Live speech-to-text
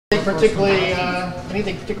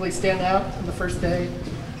anything particularly stand out in the first day?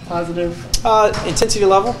 Positive? Intensity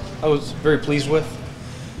level, I was very pleased with.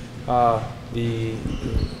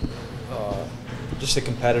 Just the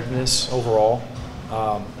competitiveness overall.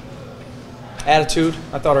 Attitude,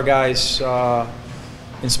 I thought our guys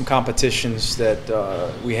in some competitions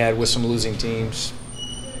that we had with some losing teams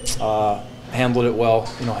handled it well.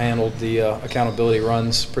 Handled the accountability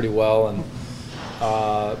runs pretty well, and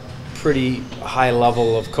pretty high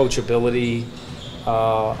level of coachability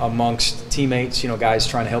amongst teammates. Guys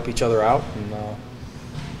trying to help each other out and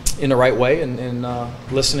in the right way, and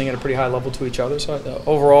listening at a pretty high level to each other. So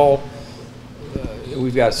overall,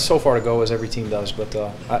 we've got so far to go, as every team does, but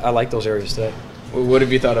I like those areas today. What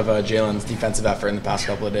have you thought of Jalen's defensive effort in the past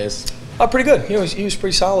couple of days? Pretty good. He was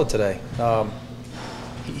pretty solid today.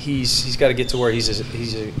 He's got to get to where he's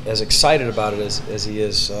as excited about it as he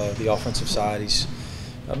is the offensive side. He's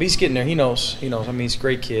getting there. He knows. I mean, he's a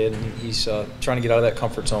great kid, and he's trying to get out of that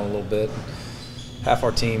comfort zone a little bit. Half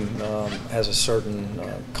our team has a certain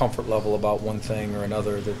comfort level about one thing or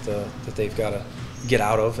another that they've got to get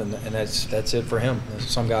out of, and that's it for him.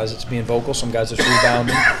 Some guys it's being vocal, some guys it's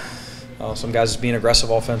rebounding, some guys it's being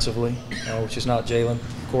aggressive offensively, which is not Jalen,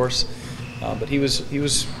 of course. But he was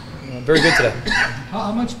very good today.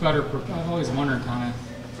 How much better? I've always wondered, kind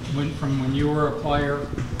of, from when you were a player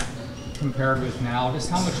compared with now,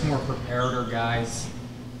 just how much more prepared are guys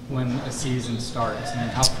when a season starts? I mean,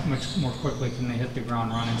 how much more quickly can they hit the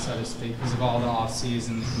ground running, so to speak, because of all the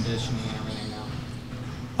off-season, the conditioning, and everything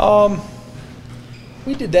now?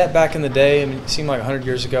 We did that back in the day. I mean, it seemed like 100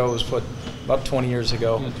 years ago. It was about 20 years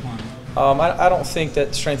ago. I don't think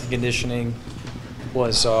that strength and conditioning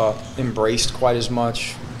was embraced quite as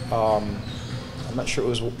much. I'm not sure it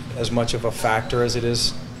was as much of a factor as it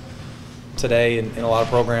is today in a lot of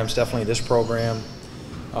programs, definitely this program.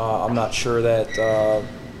 I'm not sure that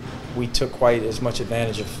we took quite as much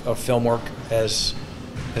advantage of film work as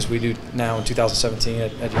we do now in 2017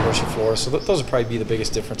 at University of Florida. So those would probably be the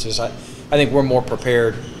biggest differences. I think we're more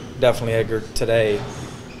prepared, definitely, Edgar, today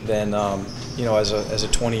than as a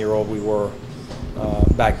 20-year-old we were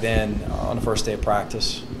back then on the first day of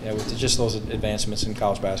practice. With just those advancements in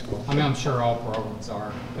college basketball. I mean, I'm sure all programs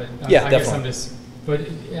are, but yeah, I definitely. guess But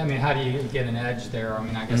I mean, how do you get an edge there? I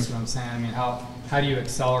mean, I guess what I'm saying. I mean, how do you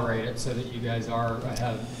accelerate it so that you guys are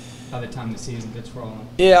ahead by the time the season gets rolling?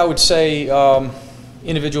 Yeah, I would say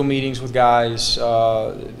individual meetings with guys,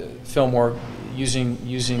 film work,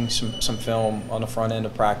 using some film on the front end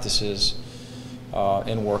of practices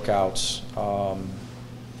and workouts.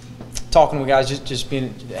 Talking with guys, just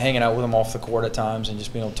hanging out with them off the court at times, and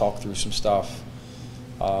just being able to talk through some stuff.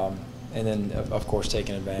 And then, of course,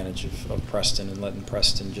 taking advantage of Preston and letting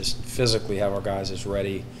Preston just physically have our guys as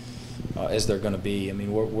ready as they're going to be. I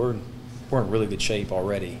mean, we're in really good shape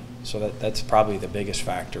already, so that's probably the biggest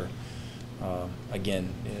factor.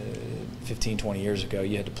 Again, 15, 20 years ago,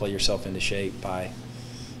 you had to play yourself into shape by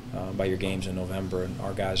your games in November, and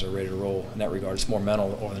our guys are ready to roll in that regard. It's more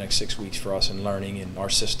mental over the next 6 weeks for us in learning and our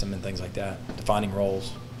system and things like that, defining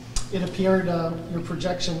roles. It appeared your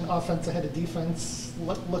projection offense ahead of defense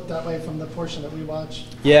looked that way from the portion that we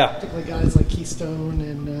watched. Yeah. Particularly guys like Keystone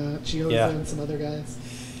and Chioza and some other guys.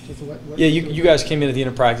 You guys came in at the end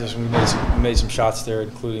of practice and we made some shots there,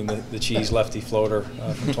 including the cheese lefty floater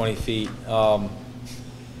from 20 feet.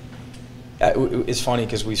 It's funny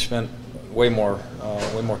because we spent way more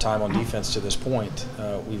time on defense to this point.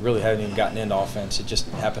 We really hadn't even gotten into offense. It just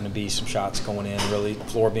happened to be some shots going in, really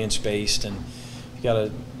floor being spaced, and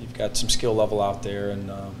you've got some skill level out there and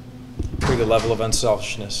pretty good level of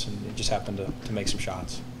unselfishness, and you just happened to make some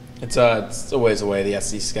shots. It's a ways away, the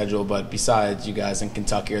SEC schedule, but besides you guys in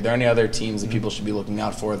Kentucky, are there any other teams that people should be looking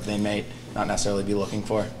out for that they may not necessarily be looking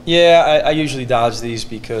for? Yeah, I usually dodge these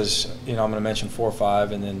because I'm going to mention 4 or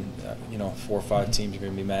 5, and then 4 or 5 teams are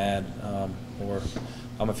going to be mad, or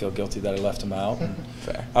I'm going to feel guilty that I left them out.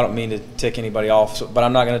 Fair. I don't mean to tick anybody off, but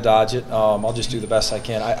I'm not going to dodge it. I'll just do the best I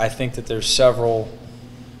can. I think that there's several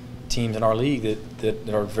teams in our league that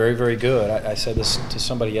are very, very good. I said this to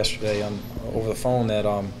somebody yesterday over the phone that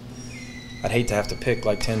I'd hate to have to pick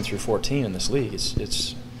like 10 through 14 in this league.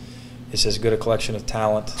 It's as good a collection of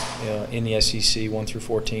talent in the SEC 1 through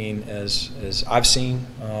 14 as I've seen.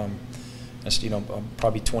 That's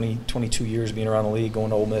probably 22 years being around the league,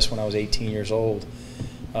 going to Ole Miss when I was 18 years old.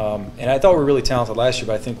 And I thought we were really talented last year,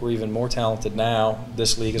 but I think we're even more talented now,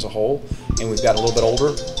 this league as a whole, and we've got a little bit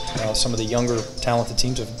older. Some of the younger talented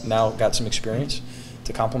teams have now got some experience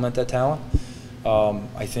to complement that talent.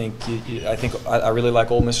 I think I really like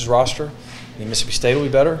Ole Miss's roster. I think Mississippi State will be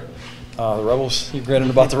better. The Rebels, you're grinning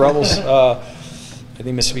about the Rebels.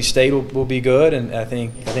 think Mississippi State will be good, and I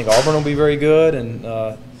think Auburn will be very good, and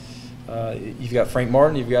you've got Frank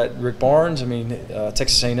Martin, you've got Rick Barnes. I mean,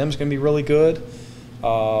 Texas A&M is going to be really good.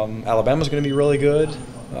 Alabama's going to be really good.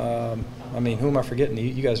 I mean, who am I forgetting?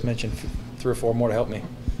 You guys mentioned 3 or 4 more to help me.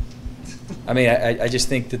 I mean, I just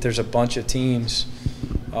think that there's a bunch of teams.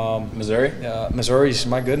 Missouri? Missouri's,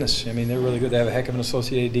 my goodness. I mean, they're really good. They have a heck of an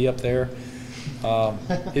Associated D up there.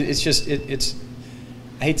 It's just it's.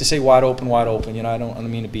 I hate to say wide open. You know, I don't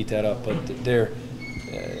mean to beat that up, but they're.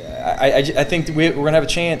 I think that we're going to have a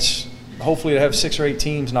chance, hopefully, to have 6 or 8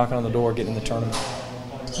 teams knocking on the door, getting in the tournament.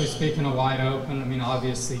 So speaking of wide open, I mean,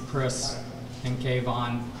 obviously Chris and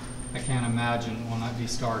Kayvon, I can't imagine will not be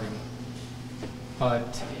starting.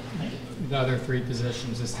 But the other 3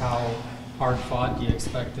 positions, just how hard fought do you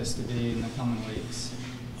expect this to be in the coming weeks?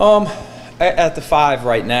 At the 5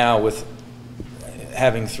 right now, with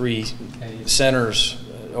having 3 centers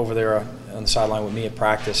over there on the sideline with me at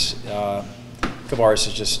practice, Kavaris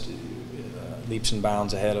is just leaps and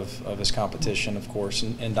bounds ahead of his competition, of course,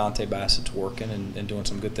 and Dante Bassett's working and doing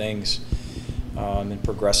some good things and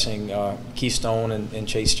progressing. Keystone and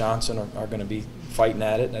Chase Johnson are going to be fighting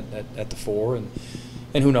at it at the 4,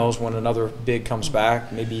 and who knows, when another big comes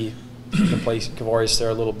back, maybe you can play Kavaris there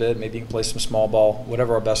a little bit, maybe you can play some small ball,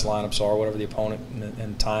 whatever our best lineups are, whatever the opponent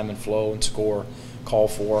and time and flow and score call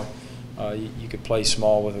for. You could play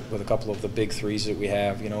small with a couple of the big 3s that we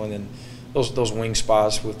have, you know, and then those wing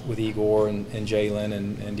spots with Igor and Jalen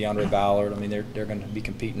and DeAndre Ballard. I mean, they're going to be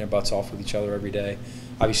competing their butts off with each other every day.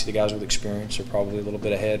 Obviously, the guys with experience are probably a little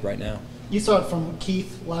bit ahead right now. You saw it from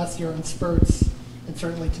Keith last year in spurts, and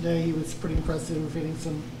certainly today he was pretty impressive, hitting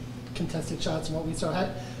some contested shots and what we saw.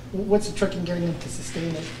 What's the trick in getting him to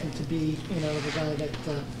sustain it and to be, you know, the guy that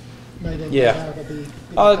night in, yeah. night out, be the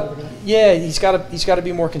kind of guy? Yeah, he's got to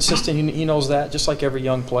be more consistent. He knows that, just like every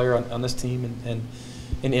young player on this team and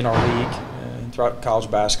in our league and throughout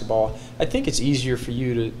college basketball. I think it's easier for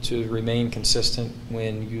you to remain consistent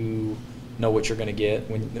when you know what you're going to get,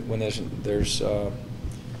 when there's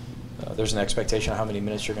an expectation of how many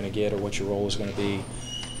minutes you're going to get or what your role is going to be.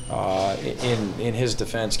 In his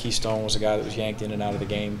defense, Keystone was a guy that was yanked in and out of the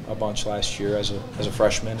game a bunch last year as a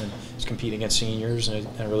freshman, and is competing against seniors and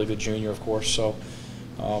a really good junior, of course. So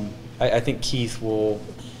I think Keith will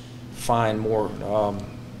find more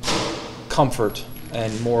comfort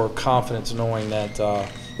and more confidence knowing that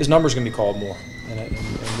his number's going to be called more, and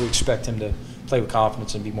we expect him to play with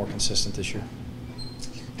confidence and be more consistent this year.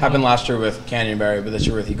 Happened last year with Canyonberry, but this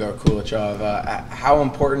year with Igor Kulichov. How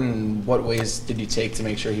important and what ways did you take to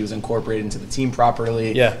make sure he was incorporated into the team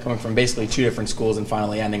properly? Yeah. Coming from basically 2 different schools and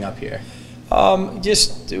finally ending up here.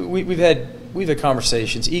 We've had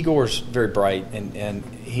conversations. Igor's very bright, and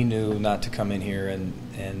he knew not to come in here and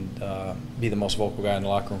be the most vocal guy in the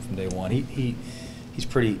locker room from day one. He's a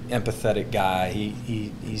pretty empathetic guy.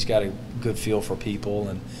 He's got a good feel for people,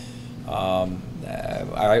 and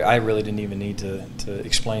I really didn't even need to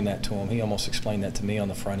explain that to him. He almost explained that to me on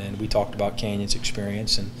the front end. We talked about Canyon's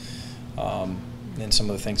experience and some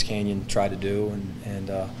of the things Canyon tried to do, and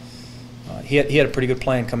he had a pretty good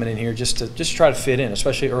plan coming in here just to try to fit in,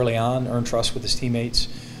 especially early on, earn trust with his teammates,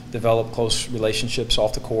 develop close relationships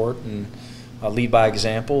off the court, and lead by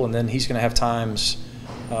example. And then he's going to have times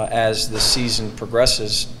as the season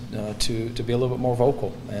progresses to be a little bit more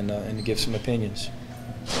vocal and to give some opinions.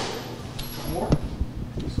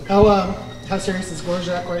 How serious is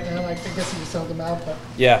Gorjak right now? I guess you just held him out, but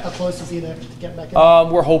yeah. How close is he to get back in?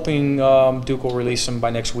 We're hoping Duke will release him by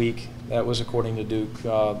next week. That was according to Duke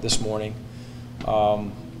this morning.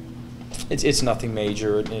 It's nothing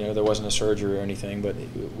major. You know, there wasn't a surgery or anything, but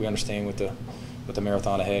we understand with the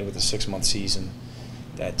marathon ahead, with the 6-month season,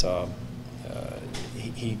 that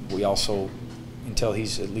we also, until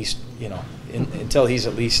he's at least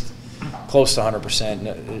close to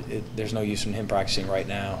 100%, there's no use in him practicing right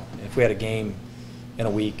now. If we had a game in a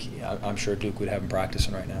week, I'm sure Duke would have him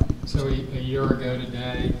practicing right now. So a year ago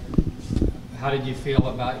today, how did you feel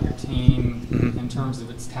about your team in terms of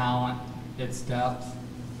its talent, its depth,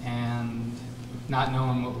 and not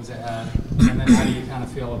knowing what was ahead? And then how do you kind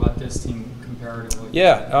of feel about this team comparatively?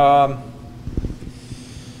 Yeah,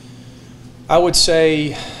 I would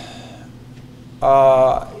say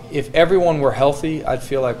if everyone were healthy, I'd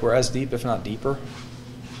feel like we're as deep, if not deeper.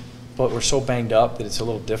 But we're so banged up that it's a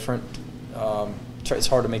little different. It's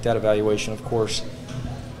hard to make that evaluation, of course.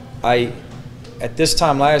 At this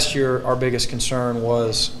time last year, our biggest concern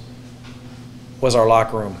was our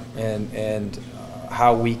locker room and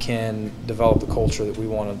how we can develop the culture that we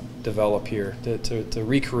want to develop here, to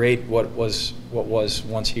recreate what was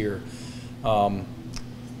once here.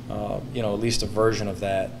 At least a version of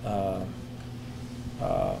that.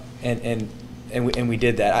 and we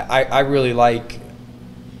did that. I really like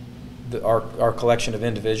our collection of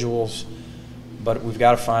individuals, but we've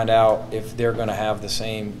got to find out if they're going to have the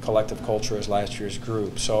same collective culture as last year's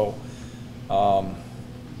group. So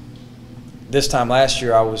this time last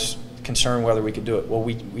year, I was concerned whether we could do it. Well,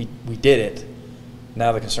 we did it.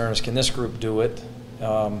 Now the concern is, can this group do it?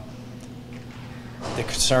 The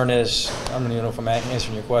concern is, I don't even know if I'm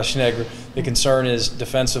answering your question, Edgar. The concern is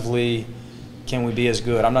defensively, can we be as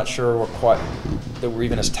good? I'm not sure that we're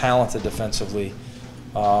even as talented defensively.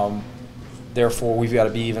 Therefore, we've got to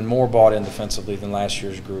be even more bought in defensively than last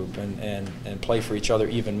year's group and play for each other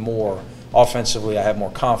even more. Offensively, I have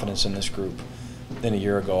more confidence in this group than a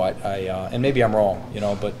year ago. And maybe I'm wrong,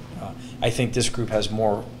 but I think this group has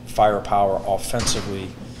more firepower offensively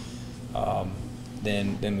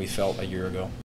than we felt a year ago.